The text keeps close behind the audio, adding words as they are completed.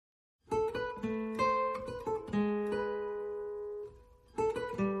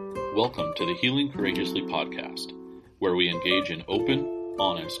Welcome to the Healing Courageously podcast, where we engage in open,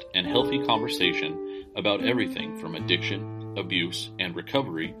 honest, and healthy conversation about everything from addiction, abuse, and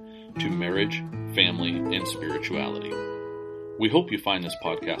recovery to marriage, family, and spirituality. We hope you find this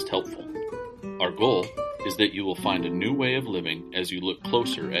podcast helpful. Our goal is that you will find a new way of living as you look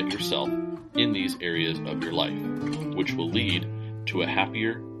closer at yourself in these areas of your life, which will lead to a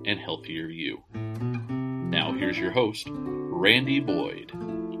happier and healthier you. Now here's your host, Randy Boyd.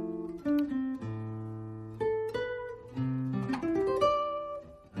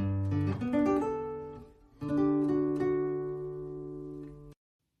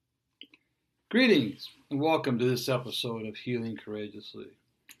 Greetings and welcome to this episode of Healing Courageously.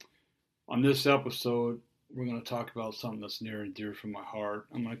 On this episode, we're going to talk about something that's near and dear from my heart.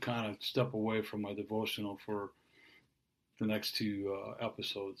 I'm going to kind of step away from my devotional for the next two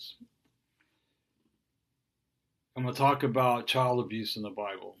episodes. I'm going to talk about child abuse in the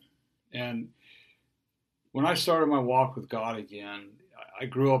Bible. And when I started my walk with God again, I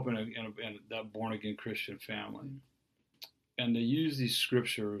grew up in that born-again Christian family. And they used these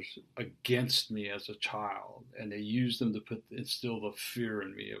scriptures against me as a child, and they used them to instill the fear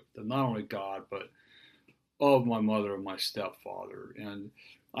in me of not only God, but of my mother and my stepfather. And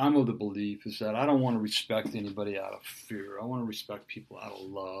I'm of the belief is that I don't want to respect anybody out of fear. I want to respect people out of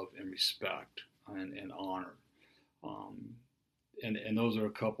love and respect and honor. And those are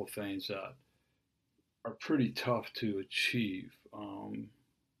a couple things that are pretty tough to achieve. And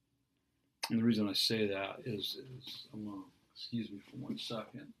the reason I say that is excuse me for 1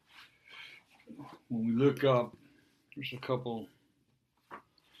 second. When we look up, there's a couple.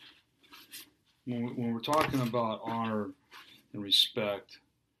 When we're talking about honor and respect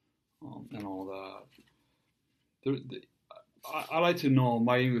and all that, I like to know.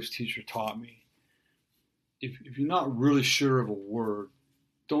 My English teacher taught me. If you're not really sure of a word,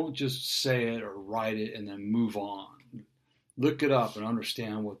 don't just say it or write it and then move on. Look it up and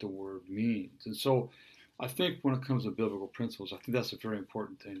understand what the word means. And so I think when it comes to biblical principles, I think that's a very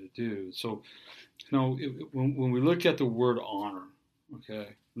important thing to do. So, when we look at the word honor, okay,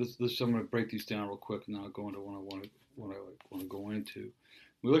 I'm going to break these down real quick, and then I'll go into what I want to go into.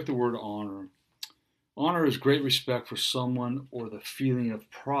 We look at the word honor. Honor is great respect for someone or the feeling of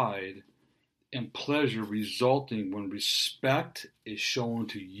pride and pleasure resulting when respect is shown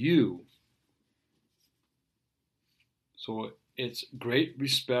to you. So it's great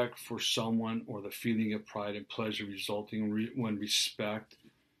respect for someone or the feeling of pride and pleasure resulting when respect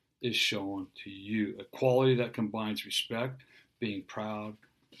is shown to you. A quality that combines respect, being proud,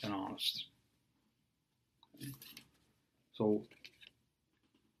 and honest. So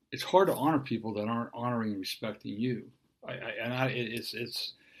it's hard to honor people that aren't honoring and respecting you.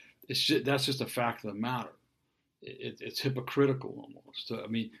 That's just a fact of the matter. It's hypocritical almost. I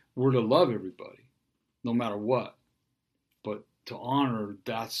mean, we're to love everybody, no matter what. But to honor,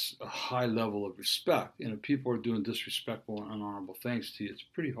 that's a high level of respect. And if people are doing disrespectful and unhonorable things to you, it's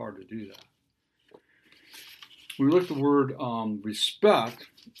pretty hard to do that. When we look at the word respect,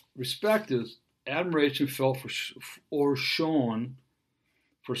 respect is admiration felt for or shown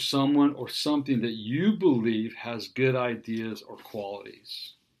for someone or something that you believe has good ideas or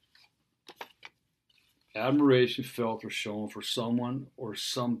qualities. Admiration felt or shown for someone or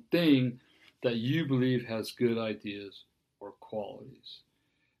something that you believe has good ideas or qualities.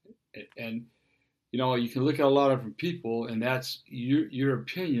 And you can look at a lot of different people, and that's your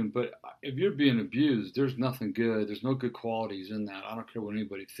opinion, but if you're being abused, there's nothing good. There's no good qualities in that. I don't care what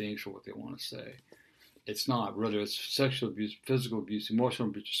anybody thinks or what they want to say. It's not, whether it's sexual abuse, physical abuse, emotional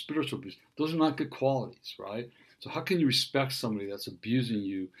abuse, spiritual abuse. Those are not good qualities, right? So how can you respect somebody that's abusing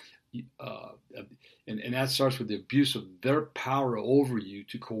you? And that starts with the abuse of their power over you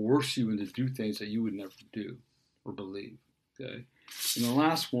to coerce you into do things that you would never do or believe. Okay, and the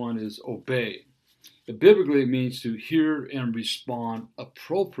last one is obey. Biblically, it means to hear and respond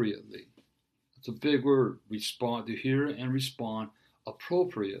appropriately. It's a big word. Respond, to hear and respond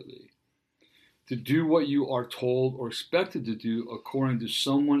appropriately. To do what you are told or expected to do according to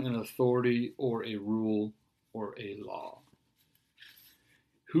someone in authority or a rule or a law.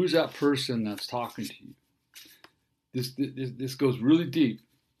 Who's that person that's talking to you? This goes really deep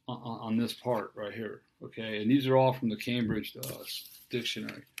on this part right here. Okay, and these are all from the Cambridge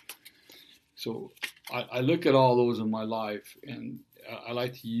Dictionary. So I look at all those in my life, and I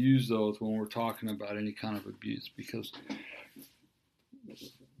like to use those when we're talking about any kind of abuse, because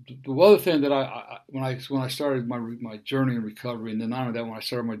the other thing that when I started my journey in recovery, and then not only that, when I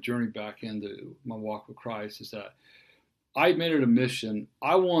started my journey back into my walk with Christ, is that I made it a mission.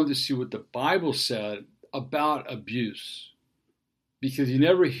 I wanted to see what the Bible said about abuse. Because you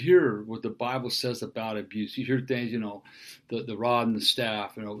never hear what the Bible says about abuse. You hear things, the rod and the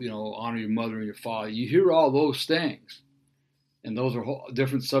staff, honor your mother and your father. You hear all those things. And those are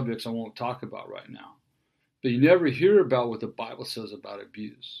different subjects I won't talk about right now. But you never hear about what the Bible says about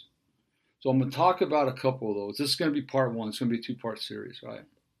abuse. So I'm going to talk about a couple of those. This is going to be part one. It's going to be a two-part series, right?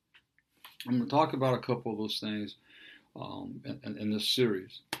 I'm going to talk about a couple of those things in this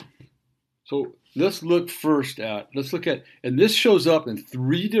series. So let's look at, and this shows up in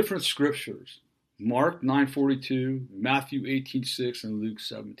three different scriptures: Mark 9:42, Matthew 18:6, and Luke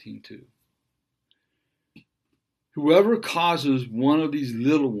 17:2. Whoever causes one of these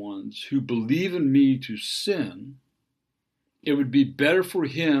little ones who believe in me to sin, it would be better for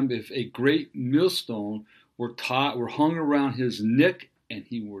him if a great millstone were hung around his neck and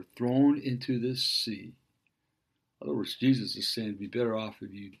he were thrown into the sea. In other words, Jesus is saying it'd be better off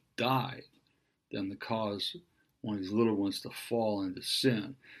if you died than to cause one of these little ones to fall into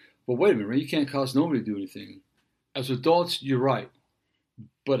sin. But wait a minute, you can't cause nobody to do anything. As adults, you're right.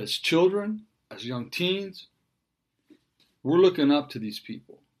 But as children, as young teens, we're looking up to these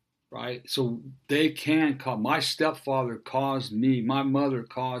people, right? So they can cause. My stepfather caused me. My mother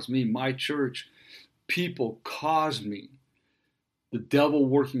caused me. My church people caused me. The devil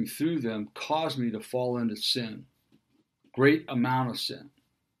working through them caused me to fall into sin. Great amount of sin.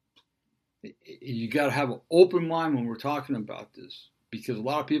 You got to have an open mind when we're talking about this, because a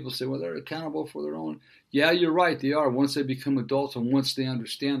lot of people say, well, they're accountable for their own. Yeah, you're right. They are. Once they become adults and once they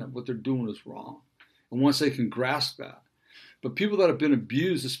understand that what they're doing is wrong, and once they can grasp that. But people that have been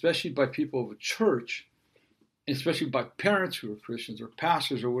abused, especially by people of a church, especially by parents who are Christians or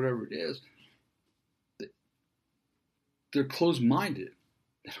pastors or whatever it is, they're closed-minded.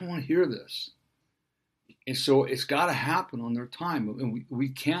 They don't want to hear this. And so it's got to happen on their time. And we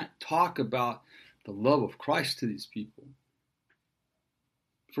can't talk about the love of Christ to these people.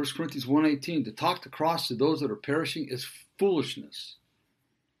 1 Corinthians 1:18, to talk the cross to those that are perishing is foolishness.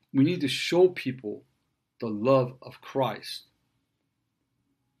 We need to show people the love of Christ.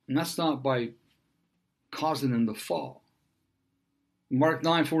 And that's not by causing them to fall. Mark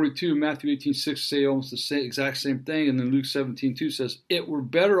 9:42, Matthew 18:6 say almost the exact same thing. And then Luke 17:2 says, it were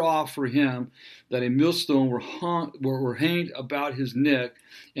better off for him that a millstone were hanged about his neck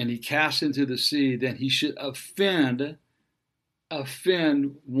and he cast into the sea than he should offend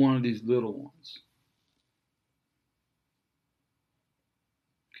one of these little ones.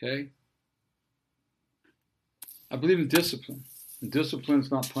 Okay? I believe in discipline. And discipline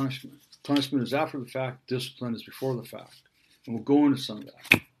is not punishment. Punishment is after the fact. Discipline is before the fact. And we'll go into some of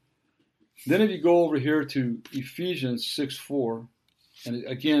that. Then if you go over here to Ephesians 6:4, and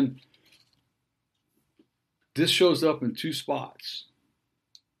again, this shows up in two spots.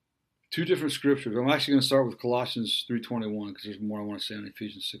 Two different scriptures. I'm actually going to start with Colossians 3:21 because there's more I want to say on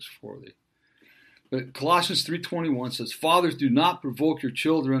Ephesians 6:4. But Colossians 3:21 says, fathers, do not provoke your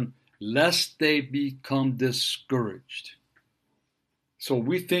children lest they become discouraged. So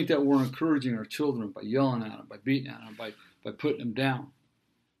we think that we're encouraging our children by yelling at them, by beating at them, by putting them down.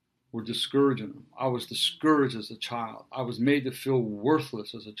 We're discouraging them. I was discouraged as a child. I was made to feel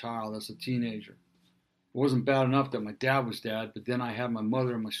worthless as a child, as a teenager. It wasn't bad enough that my dad was dad, but then I had my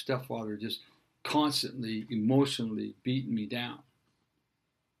mother and my stepfather just constantly, emotionally beating me down.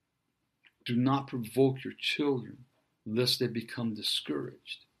 Do not provoke your children lest they become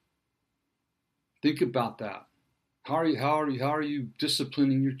discouraged. Think about that. How are you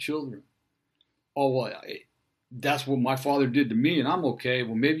disciplining your children? Oh, well, that's what my father did to me, and I'm okay.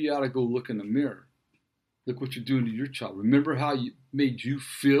 Well, maybe you ought to go look in the mirror. Look what you're doing to your child. Remember how it made you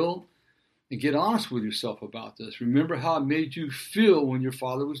feel? And get honest with yourself about this. Remember how it made you feel when your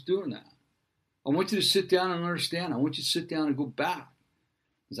father was doing that. I want you to sit down and understand. I want you to sit down and go back.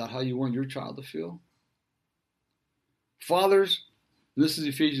 Is that how you want your child to feel? Fathers, this is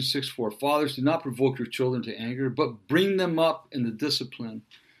Ephesians 6:4. Fathers, do not provoke your children to anger, but bring them up in the discipline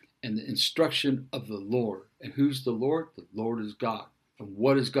and the instruction of the Lord. And who's the Lord? The Lord is God. And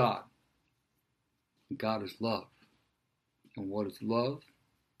what is God? God is love. And what is love?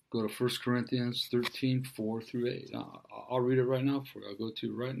 Go to 1 Corinthians 13:4-8. I'll read it right now for you. I'll go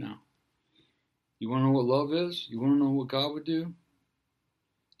to it right now. You want to know what love is? You want to know what God would do?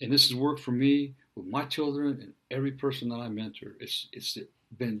 And this has worked for me with my children and every person that I mentor. It's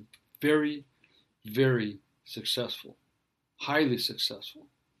been very, very successful, highly successful.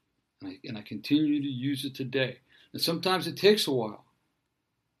 And I continue to use it today. And sometimes it takes a while,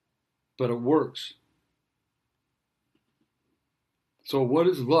 but it works. So what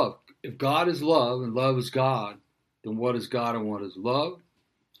is love? If God is love and love is God, then what is God and what is love?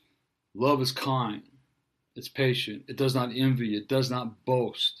 Love is kind. It's patient. It does not envy. It does not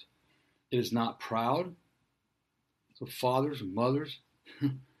boast. It is not proud. So fathers and mothers,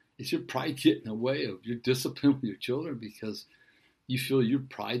 is your pride getting in the way of your discipline with your children because you feel your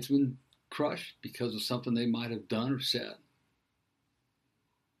pride's been crushed because of something they might have done or said?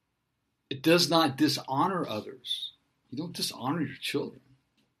 It does not dishonor others. You don't dishonor your children.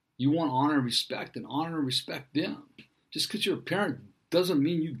 You want honor and respect them. Just because you're a parent doesn't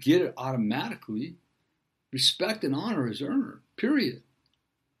mean you get it automatically. Respect and honor is earned, period.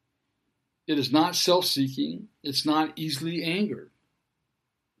 It is not self-seeking. It's not easily angered.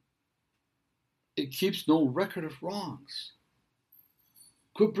 It keeps no record of wrongs.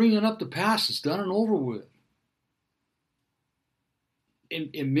 Quit bringing up the past. It's done and over with.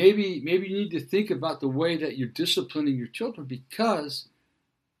 And maybe you need to think about the way that you're disciplining your children because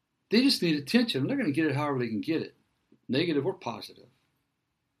they just need attention. They're going to get it however they can get it, negative or positive.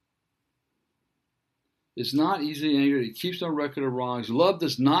 It's not easily angered. It keeps no record of wrongs. Love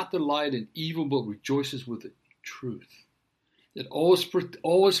does not delight in evil, but rejoices with the truth. It always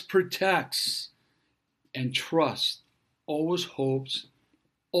protects and trusts, always hopes,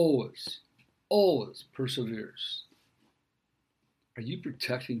 always perseveres. Are you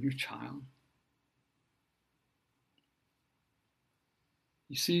protecting your child?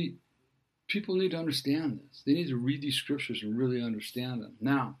 You see, people need to understand this. They need to read these scriptures and really understand them.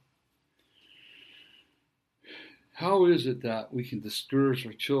 Now, how is it that we can discourage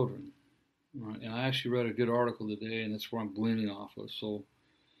our children? And I actually read a good article today, and that's where I'm gleaning off of. So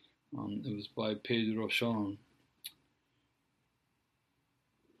it was by Pedro Sean.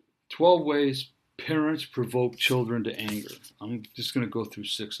 12 ways parents provoke children to anger. I'm just going to go through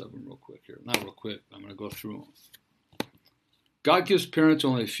 6 of them real quick here. Not real quick. I'm going to go through them. God gives parents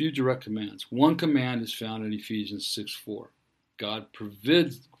only a few direct commands. One command is found in Ephesians 6:4. God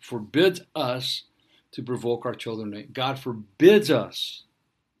forbids us to provoke our children. God forbids us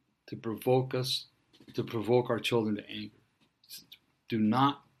to provoke our children to anger. Do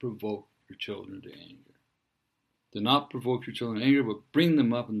not provoke your children to anger. Do not provoke your children to anger, but bring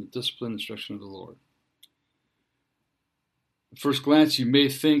them up in the discipline and instruction of the Lord. At first glance, you may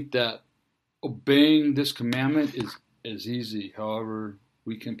think that obeying this commandment is easy. However,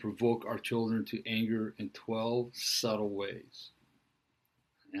 we can provoke our children to anger in 12 subtle ways.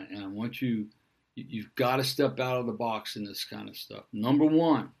 And I want you've got to step out of the box in this kind of stuff. Number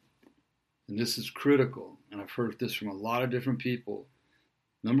 1, and this is critical, and I've heard this from a lot of different people.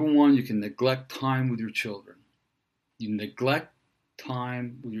 Number 1, you can neglect time with your children. You neglect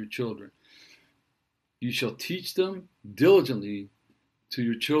time with your children. You shall teach them diligently to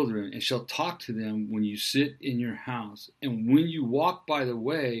your children, and shall talk to them when you sit in your house, and when you walk by the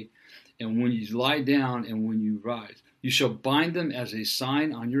way, and when you lie down, and when you rise. You shall bind them as a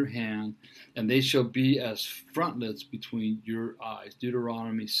sign on your hand, and they shall be as frontlets between your eyes.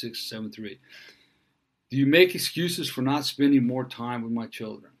 Deuteronomy 6:7-8. Do you make excuses for not spending more time with my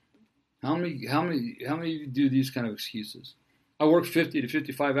children? How many of you do these kind of excuses? I work 50 to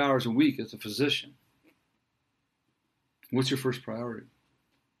 55 hours a week as a physician. What's your first priority?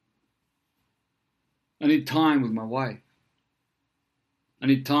 I need time with my wife. I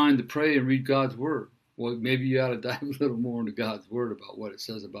need time to pray and read God's Word. Well, maybe you ought to dive a little more into God's Word about what it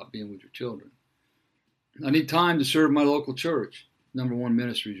says about being with your children. I need time to serve my local church. Number 1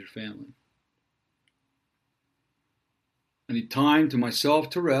 ministry is your family. I need time to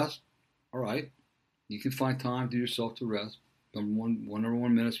myself to rest. All right. You can find time to yourself to rest. Number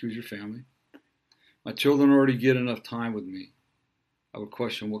one ministry is your family. My children already get enough time with me. I would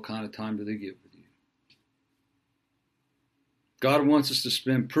question, what kind of time do they get with you? God wants us to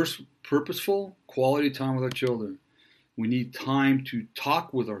spend purposeful, quality time with our children. We need time to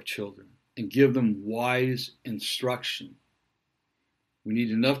talk with our children and give them wise instruction. We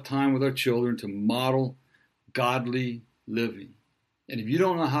need enough time with our children to model godly living. And if you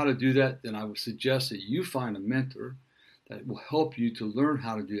don't know how to do that, then I would suggest that you find a mentor that will help you to learn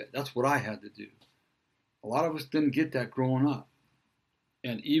how to do that. That's what I had to do. A lot of us didn't get that growing up.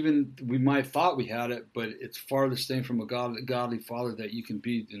 And even we might have thought we had it, but it's farthest thing from a godly father that you can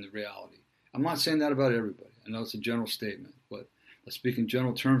be in the reality. I'm not saying that about everybody. I know it's a general statement, but I speak in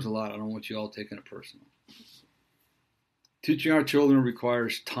general terms a lot. I don't want you all taking it personal. Teaching our children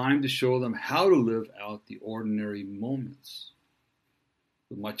requires time to show them how to live out the ordinary moments.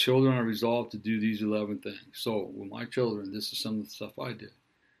 With my children, I resolved to do these 11 things. So with my children, this is some of the stuff I did.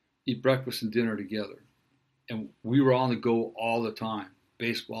 Eat breakfast and dinner together. And we were on the go all the time.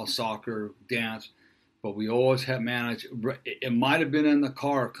 Baseball, soccer, dance. But we always had managed. It might have been in the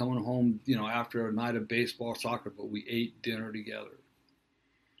car coming home, after a night of baseball, soccer, but we ate dinner together.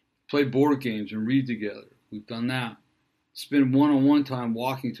 Played board games and read together. We've done that. Spend one-on-one time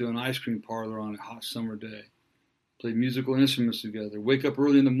walking to an ice cream parlor on a hot summer day. Play musical instruments together. Wake up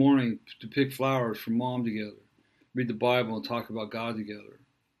early in the morning to pick flowers for mom together. Read the Bible and talk about God together.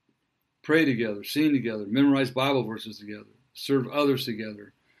 Pray together, sing together, memorize Bible verses together, serve others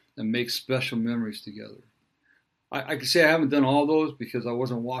together, and make special memories together. I can say I haven't done all those because I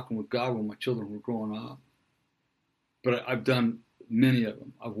wasn't walking with God when my children were growing up. But I've done many of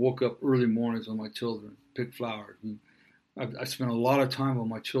them. I've woke up early mornings with my children, picked flowers. I spent a lot of time with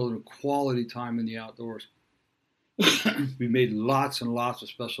my children, quality time in the outdoors. We made lots and lots of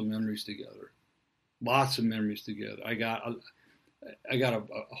special memories together. Lots of memories together. I got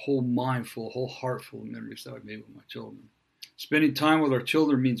a whole mind full, a whole heart full of memories that I made with my children. Spending time with our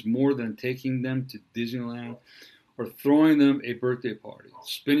children means more than taking them to Disneyland or throwing them a birthday party.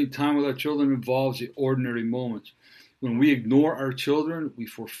 Spending time with our children involves the ordinary moments. When we ignore our children, we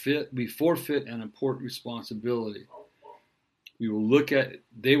forfeit an important responsibility. They will look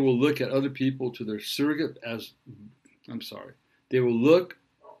at other people to their surrogate They will look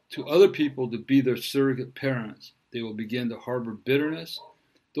to other people to be their surrogate parents. They will begin to harbor bitterness.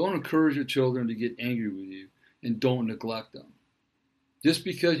 Don't encourage your children to get angry with you, and don't neglect them. Just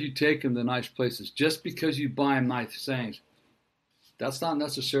because you take them to nice places, just because you buy them nice things, that's not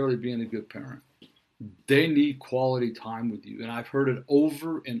necessarily being a good parent. They need quality time with you. And I've heard it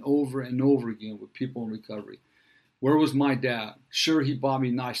over and over and over again with people in recovery. Where was my dad? Sure, he bought me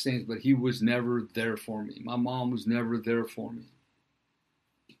nice things, but he was never there for me. My mom was never there for me.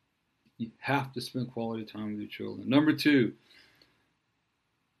 You have to spend quality time with your children. Number 2,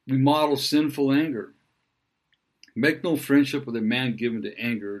 we model sinful anger. Make no friendship with a man given to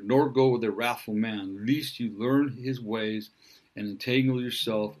anger, nor go with a wrathful man, lest you learn his ways and entangle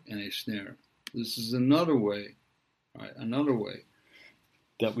yourself in a snare. This is another way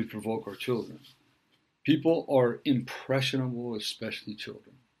that we provoke our children. People are impressionable, especially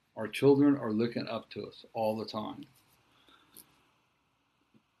children. Our children are looking up to us all the time.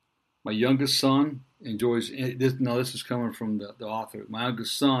 My youngest son enjoys, this is coming from the author. My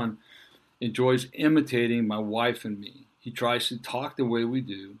youngest son enjoys imitating my wife and me. He tries to talk the way we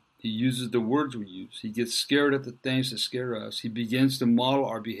do. He uses the words we use. He gets scared at the things that scare us. He begins to model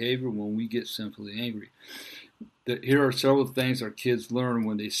our behavior when we get sinfully angry. Here are several things our kids learn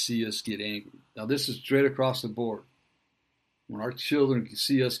when they see us get angry. Now, this is straight across the board. When our children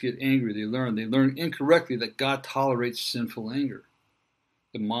see us get angry, they learn incorrectly that God tolerates sinful anger.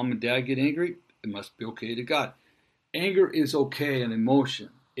 If mom and dad get angry, it must be okay to God. Anger is okay, an emotion.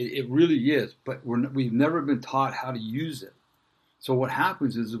 It really is, but we've never been taught how to use it. So what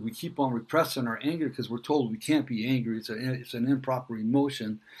happens is we keep on repressing our anger because we're told we can't be angry. It's an improper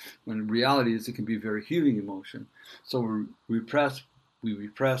emotion, when the reality is it can be a very healing emotion. So we repress,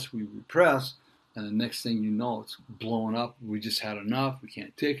 and the next thing you know, it's blowing up. We just had enough. We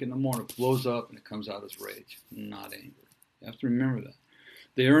can't take it no more. It blows up, and it comes out as rage, not anger. You have to remember that.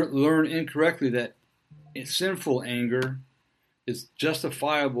 They learn incorrectly that sinful anger is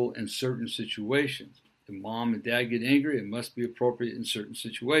justifiable in certain situations. If mom and dad get angry, it must be appropriate in certain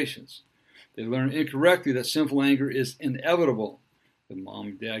situations. They learn incorrectly that sinful anger is inevitable. If mom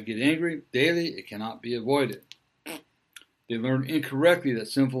and dad get angry daily, it cannot be avoided. They learn incorrectly that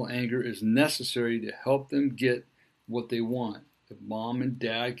sinful anger is necessary to help them get what they want. If mom and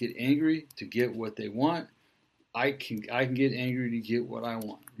dad get angry to get what they want, I can get angry to get what I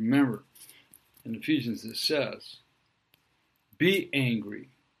want. Remember, in Ephesians it says, be angry.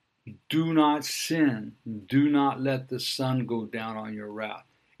 Do not sin. Do not let the sun go down on your wrath.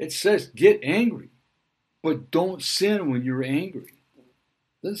 It says get angry, but don't sin when you're angry.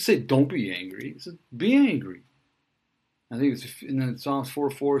 It doesn't say don't be angry. It says be angry. I think and then Psalms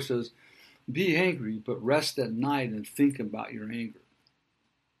 4:4 says, be angry, but rest at night and think about your anger.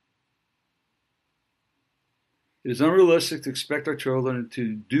 It is unrealistic to expect our children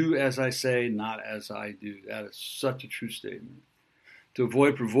to do as I say, not as I do. That is such a true statement. To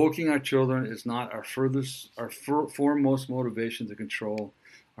avoid provoking our children is not our foremost motivation to control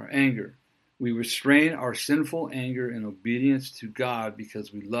our anger. We restrain our sinful anger in obedience to God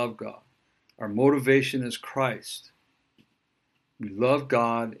because we love God. Our motivation is Christ. We love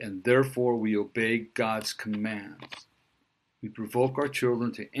God, and therefore we obey God's commands. We provoke our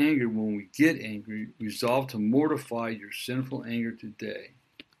children to anger when we get angry. Resolve to mortify your sinful anger today.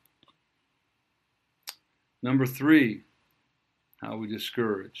 Number 3, how we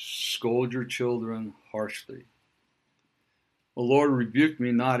discourage. Scold your children harshly. O Lord, rebuke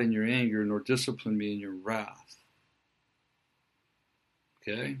me not in your anger, nor discipline me in your wrath.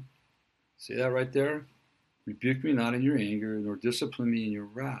 Okay? See that right there? Rebuke me not in your anger, nor discipline me in your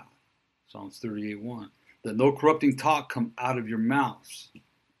wrath. Psalms 38:1. That no corrupting talk come out of your mouths,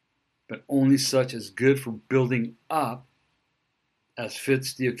 but only such as good for building up as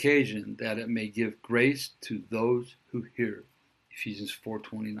fits the occasion, that it may give grace to those who hear. Ephesians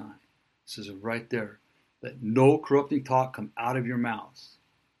 4:29. It says it right there. That no corrupting talk come out of your mouths.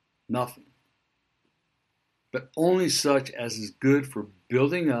 Nothing. But only such as is good for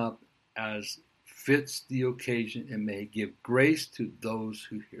building up as fits the occasion, and may give grace to those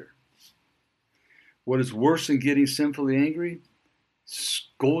who hear. What is worse than getting sinfully angry?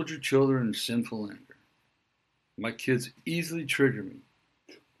 Scold your children in sinful anger. My kids easily trigger me.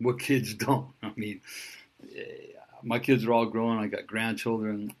 What kids don't? I mean, my kids are all grown. I got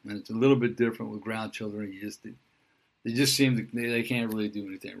grandchildren, and it's a little bit different with grandchildren. They just seem to, they can't really do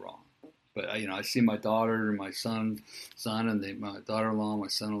anything wrong. But I see my daughter and my son, and my daughter-in-law, my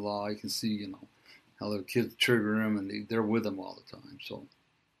son-in-law. I can see, how the kids trigger them, and they're with them all the time. So,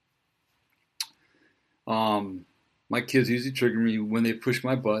 my kids usually trigger me when they push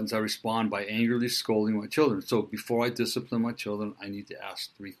my buttons. I respond by angrily scolding my children. So before I discipline my children, I need to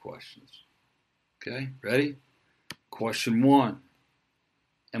ask 3 questions. Okay, ready? Question 1: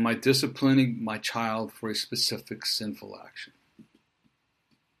 am I disciplining my child for a specific sinful action?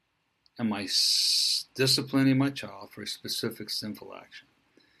 Am I disciplining my child for a specific sinful action?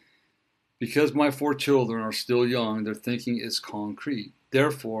 Because my 4 children are still young, their thinking is concrete.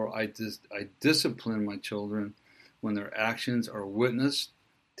 Therefore, I discipline my children when their actions are witnessed,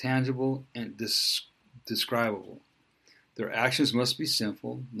 tangible, and describable. Their actions must be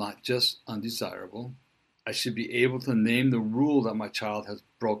sinful, not just undesirable. I should be able to name the rule that my child has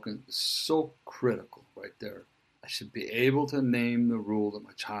broken. So critical right there. I should be able to name the rule that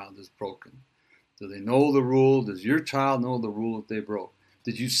my child has broken. Do they know the rule? Does your child know the rule that they broke?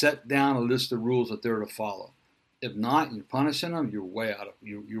 Did you set down a list of rules that they're to follow? If not, you're punishing them. You're way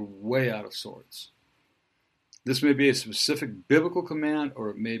out of sorts. This may be a specific biblical command,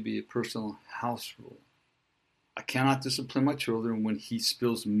 or it may be a personal house rule. I cannot discipline my children when he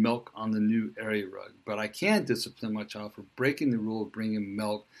spills milk on the new area rug, but I can discipline my child for breaking the rule of bringing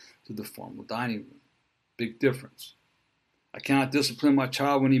milk to the formal dining room. Big difference. I cannot discipline my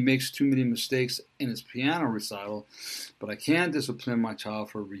child when he makes too many mistakes in his piano recital, but I can discipline my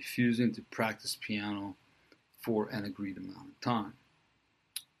child for refusing to practice piano for an agreed amount of time.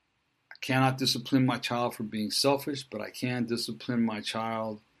 I cannot discipline my child for being selfish, but I can discipline my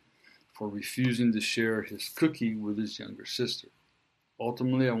child for refusing to share his cookie with his younger sister.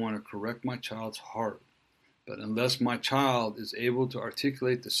 Ultimately, I want to correct my child's heart, but unless my child is able to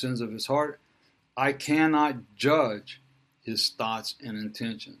articulate the sins of his heart, I cannot judge his thoughts and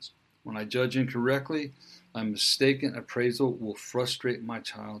intentions. When I judge incorrectly, a mistaken appraisal will frustrate my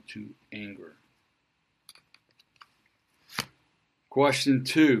child to anger. Question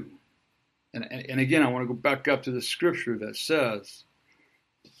 2. And again, I want to go back up to the scripture that says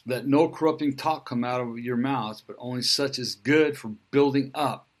that no corrupting talk come out of your mouths, but only such as good for building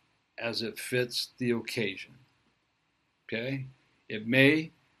up as it fits the occasion. Okay? It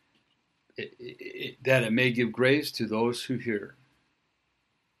may give grace to those who hear.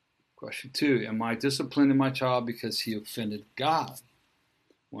 Question 2, am I disciplining my child because he offended God?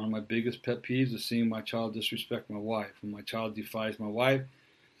 One of my biggest pet peeves is seeing my child disrespect my wife. When my child defies my wife,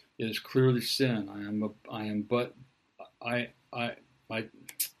 it is clearly sin. I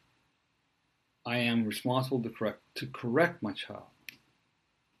am responsible to correct my child.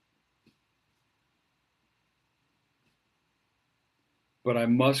 But I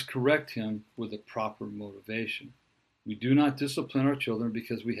must correct him with a proper motivation. We do not discipline our children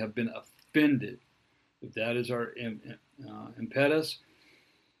because we have been offended. If that is our impetus,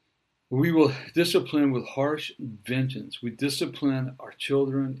 we will discipline with harsh vengeance. We discipline our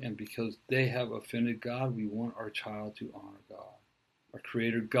children, and because they have offended God, we want our child to honor God. Our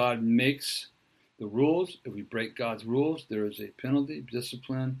Creator God makes the rules. If we break God's rules, there is a penalty.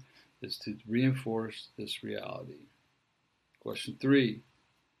 Discipline is to reinforce this reality. Question 3.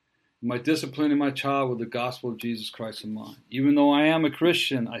 Am I disciplining my child with the gospel of Jesus Christ in mind? Even though I am a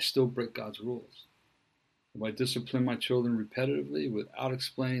Christian, I still break God's rules. If I discipline my children repetitively without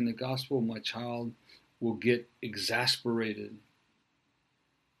explaining the gospel, my child will get exasperated.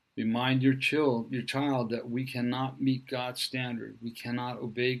 Remind your child that we cannot meet God's standard. We cannot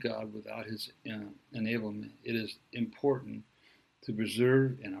obey God without His enablement. It is important to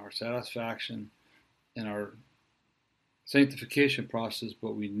preserve in our satisfaction in our sanctification process,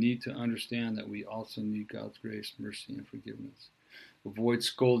 but we need to understand that we also need God's grace, mercy, and forgiveness. Avoid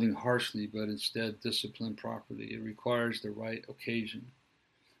scolding harshly, but instead discipline properly. It requires the right occasion,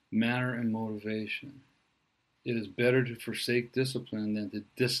 manner, and motivation. It is better to forsake discipline than to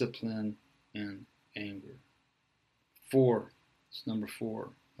discipline and anger. 4. It's number 4.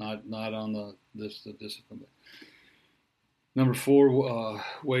 Not on the list of discipline. But number 4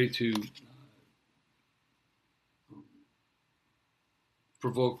 way to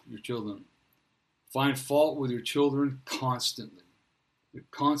provoke your children. Find fault with your children constantly. You're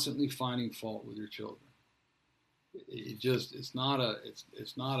constantly finding fault with your children. It's not a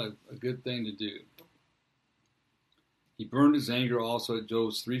good thing to do. He burned his anger also at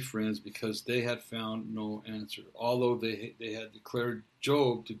Job's 3 friends because they had found no answer, although they had declared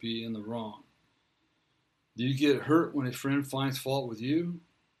Job to be in the wrong. Do you get hurt when a friend finds fault with you?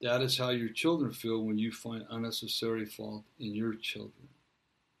 That is how your children feel when you find unnecessary fault in your children.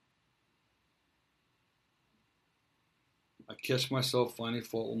 I catch myself finding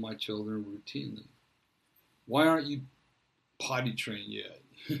fault with my children routinely. Why aren't you potty trained yet?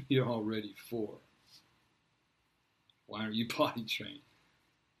 You're already 4. Why aren't you potty trained?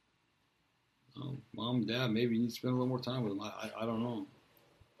 Oh, Mom and Dad, maybe you need to spend a little more time with them. I don't know.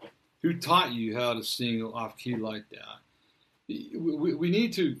 Who taught you how to sing off key like that? We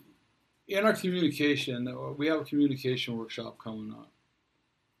need to, in our communication, we have a communication workshop coming up.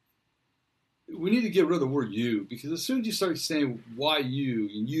 We need to get rid of the word you, because as soon as you start saying why you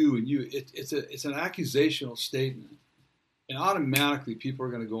and you and you, it's an accusational statement. And automatically people are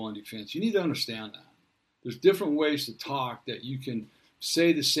going to go on defense. You need to understand that. There's different ways to talk that you can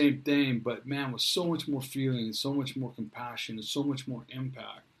say the same thing, but man, with so much more feeling and so much more compassion and so much more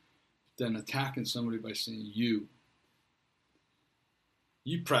impact than attacking somebody by saying you.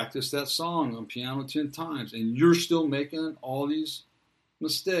 You practice that song on piano 10 times and you're still making all these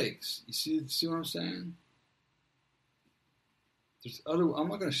mistakes. You see what I'm saying? I'm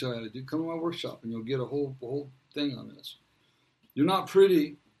not going to show you how to do. Come to my workshop and you'll get a whole thing on this. You're not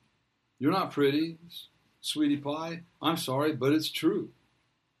pretty. You're not pretty, sweetie pie. I'm sorry, but it's true.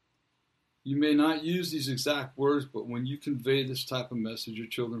 You may not use these exact words, but when you convey this type of message, your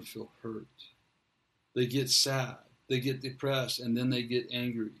children feel hurt. They get sad. They get depressed, and then they get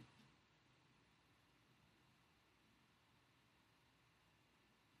angry.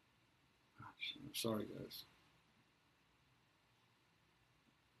 I'm sorry, guys.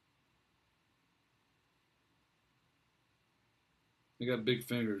 They got big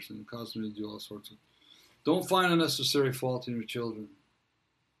fingers and it causes me to do all sorts of. Don't find unnecessary fault in your children.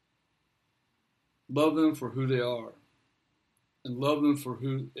 Love them for who they are, and love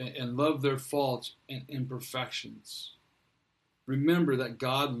them and love their faults and imperfections. Remember that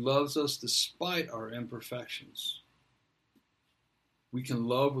God loves us despite our imperfections. We can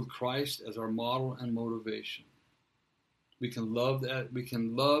love with Christ as our model and motivation. We can love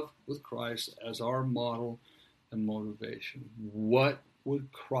with Christ as our model and motivation. What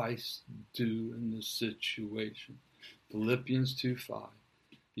would Christ do in this situation? Philippians 2:5.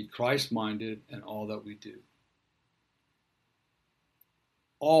 Be Christ-minded in all that we do.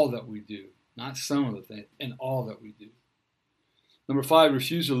 All that we do. Not some of the things, in all that we do. Number 5,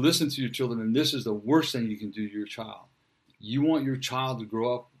 refuse to listen to your children, and this is the worst thing you can do to your child. You want your child to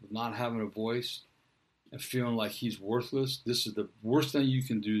grow up with not having a voice and feeling like he's worthless. This is the worst thing you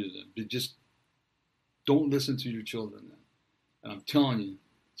can do to them. Just don't listen to your children then. And I'm telling you,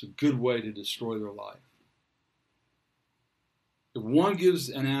 it's a good way to destroy their life. If one gives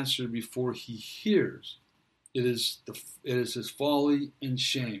an answer before he hears, it is his folly and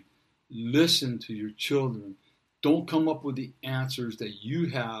shame. Listen to your children. Don't come up with the answers that you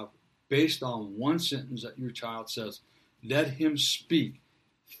have based on one sentence that your child says. Let him speak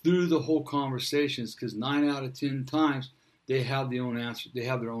through the whole conversations, because 9 out of 10 times they have their own answers. They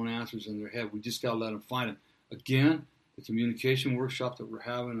have their own answers in their head. We just got to let them find them. Again, the communication workshop that we're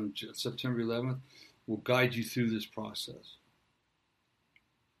having on September 11th will guide you through this process.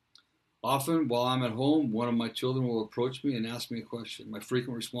 Often, while I'm at home, one of my children will approach me and ask me a question. My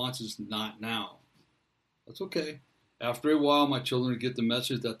frequent response is, not now. That's okay. After a while, my children get the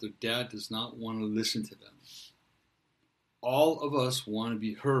message that their dad does not want to listen to them. All of us want to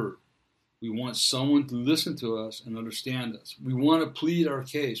be heard. We want someone to listen to us and understand us. We want to plead our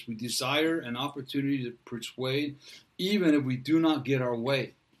case. We desire an opportunity to persuade, even if we do not get our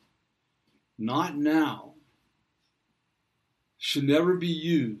way. Not now should never be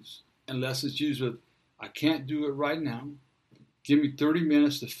used unless it's used with, I can't do it right now. Give me 30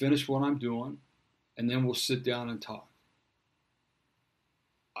 minutes to finish what I'm doing, and then we'll sit down and talk.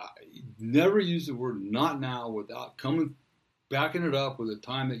 I never use the word not now without backing it up with a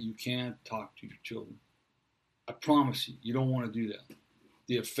time that you can talk to your children. I promise you, you don't want to do that.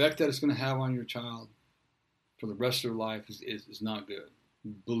 The effect that it's going to have on your child for the rest of their life is not good.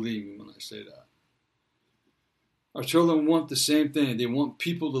 Believe me when I say that. Our children want the same thing. They want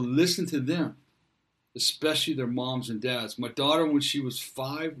people to listen to them. especially their moms and dads. My daughter, when she was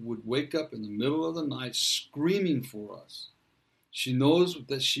 5, would wake up in the middle of the night screaming for us. She knows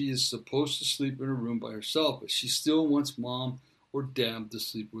that she is supposed to sleep in her room by herself, but she still wants mom or dad to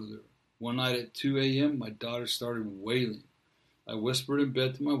sleep with her. One night at 2 a.m., my daughter started wailing. I whispered in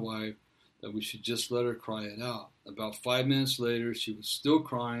bed to my wife that we should just let her cry it out. About 5 minutes later, she was still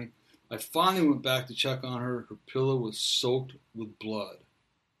crying. I finally went back to check on her. Her pillow was soaked with blood.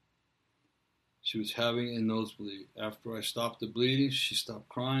 She was having a nosebleed. After I stopped the bleeding, she stopped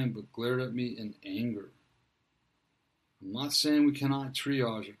crying but glared at me in anger. I'm not saying we cannot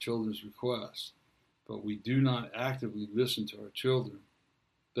triage our children's requests, but we do not actively listen to our children.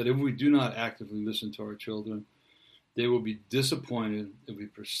 But if we do not actively listen to our children, they will be disappointed if we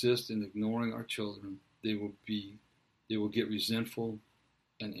persist in ignoring our children. They will get resentful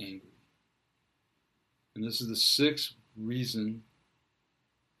and angry. And this is the 6th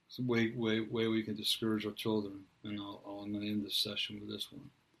way we can discourage our children. And I'm going to end this session with this one.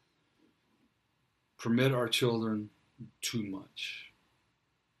 Permit our children too much.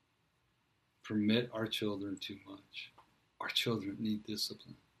 Permit our children too much. Our children need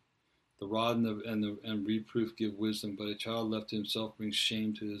discipline. The rod and reproof give wisdom, but a child left to himself brings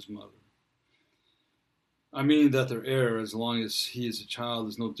shame to his mother. I mean that their heir, as long as he is a child,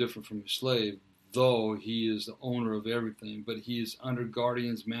 is no different from a slave, though he is the owner of everything. But he is under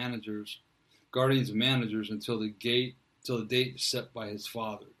guardians and managers until the date set by his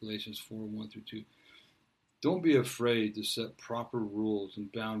father. Galatians 4:1-2. Don't be afraid to set proper rules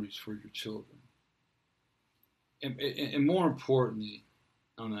and boundaries for your children. And more importantly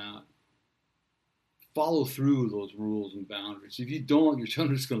on that, follow through those rules and boundaries. If you don't, your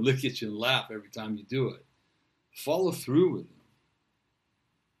children's going to look at you and laugh every time you do it. Follow through with them.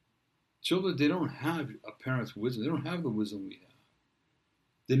 Children, they don't have a parent's wisdom. They don't have the wisdom we have.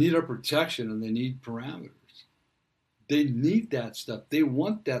 They need our protection and they need parameters. They need that stuff. They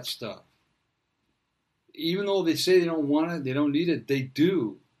want that stuff. Even though they say they don't want it, they don't need it, they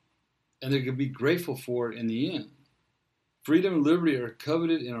do. And they can be grateful for it in the end. Freedom and liberty are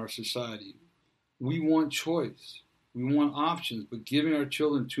coveted in our society. We want choice. We want options, but giving our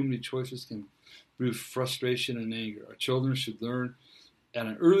children too many choices can brew frustration and anger. Our children should learn at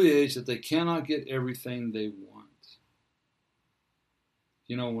an early age that they cannot get everything they want.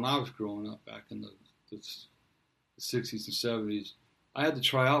 You know, when I was growing up back in the 60s and 70s, I had to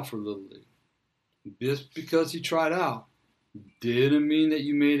try out for Little League. Just because you tried out didn't mean that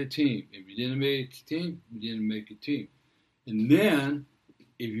you made a team. If you didn't make a team, you didn't make a team. And then,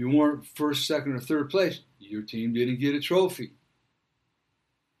 if you weren't first, second, or third place, your team didn't get a trophy.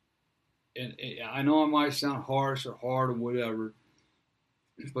 And I know it might sound harsh or hard or whatever,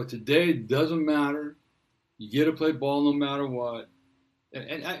 but today it doesn't matter. You get to play ball no matter what.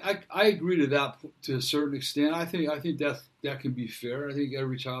 And I agree to that to a certain extent. I think that can be fair. I think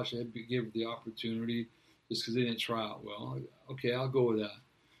every child should be given the opportunity just because they didn't try out well. Okay, I'll go with that.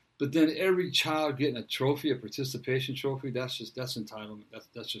 But then every child getting a trophy, a participation trophy, that's entitlement.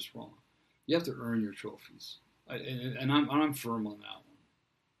 That's just wrong. You have to earn your trophies, and I'm firm on that one.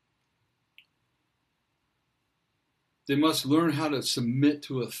 They must learn how to submit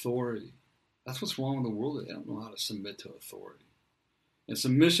to authority. That's what's wrong with the world. They don't know how to submit to authority. And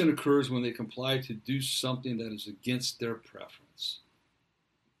submission occurs when they comply to do something that is against their preference.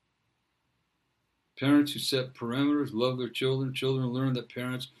 Parents who set perimeters love their children. Children learn that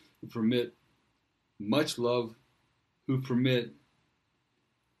parents who permit much love,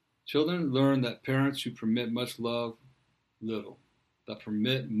 Children learn that parents who permit much love little. That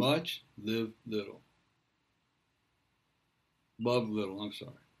permit much, live little. Love little, I'm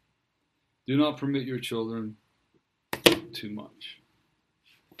sorry. Do not permit your children too much.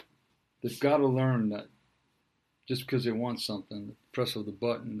 They've got to learn that just because they want something, the press of the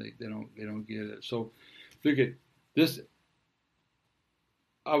button, they don't get it. So look at this. As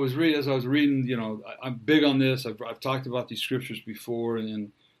I was reading, I'm big on this. I've talked about these scriptures before,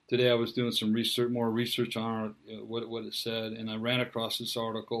 and today I was doing some more research on it, what it said, and I ran across this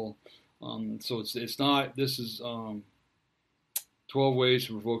article. So it's not. This is 12 Ways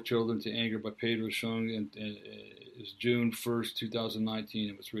to Provoke Children to Anger by Pedro Chung, and it's June 1st, 2019.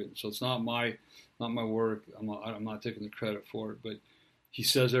 It was written, so it's not my work. I'm not taking the credit for it, but he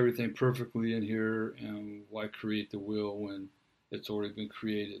says everything perfectly in here. And why create the will when it's already been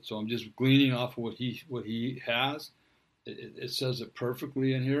created? So I'm just gleaning off of what he has. It says it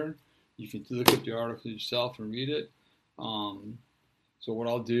perfectly in here. You can look up the article yourself and read it. So what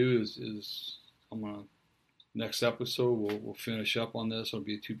I'll do is I'm gonna. Next episode, we'll finish up on this. It'll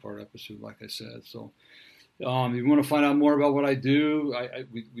be a 2-part episode, like I said. So you want to find out more about what I do,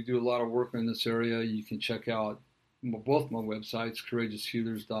 we do a lot of work in this area. You can check out both my websites,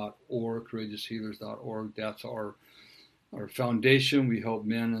 courageoushealers.org, courageoushealers.org. That's our foundation. We help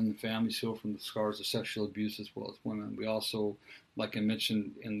men and families heal from the scars of sexual abuse as well as women. We also, like I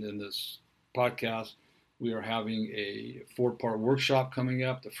mentioned in this podcast, we are having a 4-part workshop coming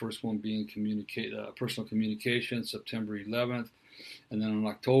up. The first one being personal communication, September 11th. And then in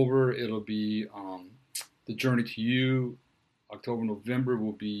October, it'll be The Journey to You. October, November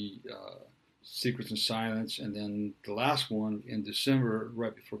will be Secrets in Silence. And then the last one in December,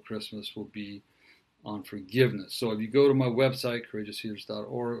 right before Christmas, will be on forgiveness. So if you go to my website,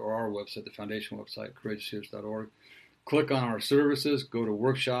 courageoushealers.org, or our website, the foundation website, courageoushealers.org, click on our services, go to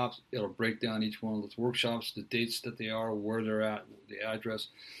workshops. It'll break down each one of those workshops, the dates that they are, where they're at, the address,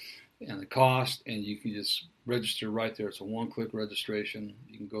 and the cost, and you can just register right there. It's a one-click registration.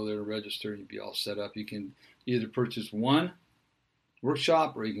 You can go there to register and you'll be all set up. You can either purchase one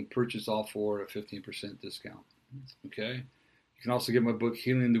workshop or you can purchase all four at a 15% discount. Okay? You can also get my book,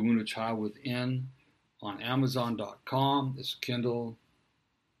 Healing the Wounded Child Within, on Amazon.com. It's Kindle,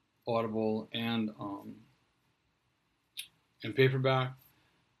 Audible, and paperback.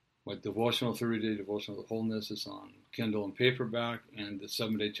 My devotional, 30-day devotional wholeness is on Kindle and paperback, and the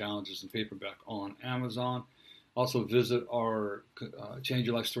 7-day challenge is in paperback on Amazon. Also visit our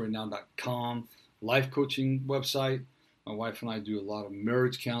changeyourlifestorynow.com life coaching website. My wife and I do a lot of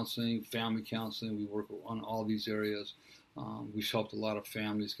marriage counseling, family counseling. We work on all these areas. We've helped a lot of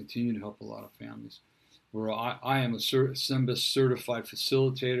families, continue to help a lot of families. I am a SYMBIS certified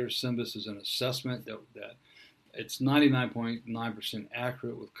facilitator. SYMBIS is an assessment that it's 99.9%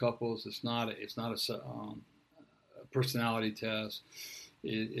 accurate with couples. It's not a personality test.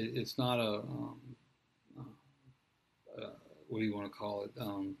 It's not a what do you want to call it?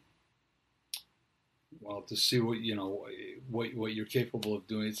 Well, to see what you're capable of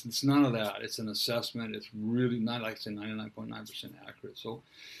doing. It's none of that. It's an assessment. It's really not, like I said, 99.9% accurate. So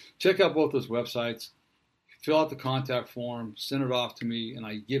check out both those websites. Fill out the contact form, send it off to me, and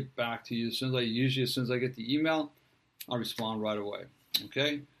I get back to you as soon as I get the email. I'll respond right away.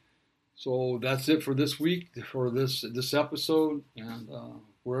 Okay? So that's it for this week, for this episode, and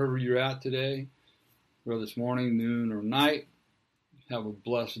wherever you're at today, whether it's morning, noon, or night, have a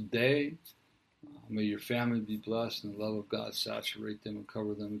blessed day. May your family be blessed and the love of God saturate them and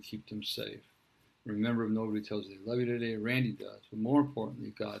cover them and keep them safe. Remember, if nobody tells you they love you today, Randy does. But more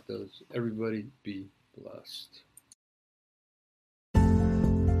importantly, God does. Everybody be blessed.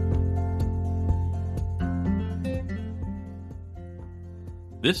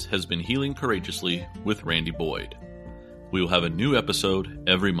 This has been Healing Courageously with Randy Boyd. We will have a new episode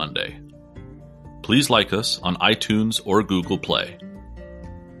every Monday. Please like us on iTunes or Google Play.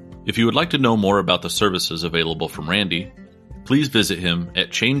 If you would like to know more about the services available from Randy, please visit him at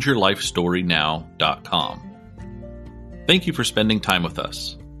changeyourlifestorynow.com. Thank you for spending time with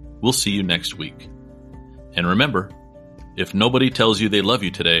us. We'll see you next week. And remember, if nobody tells you they love you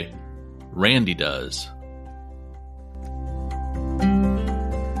today, Randy does.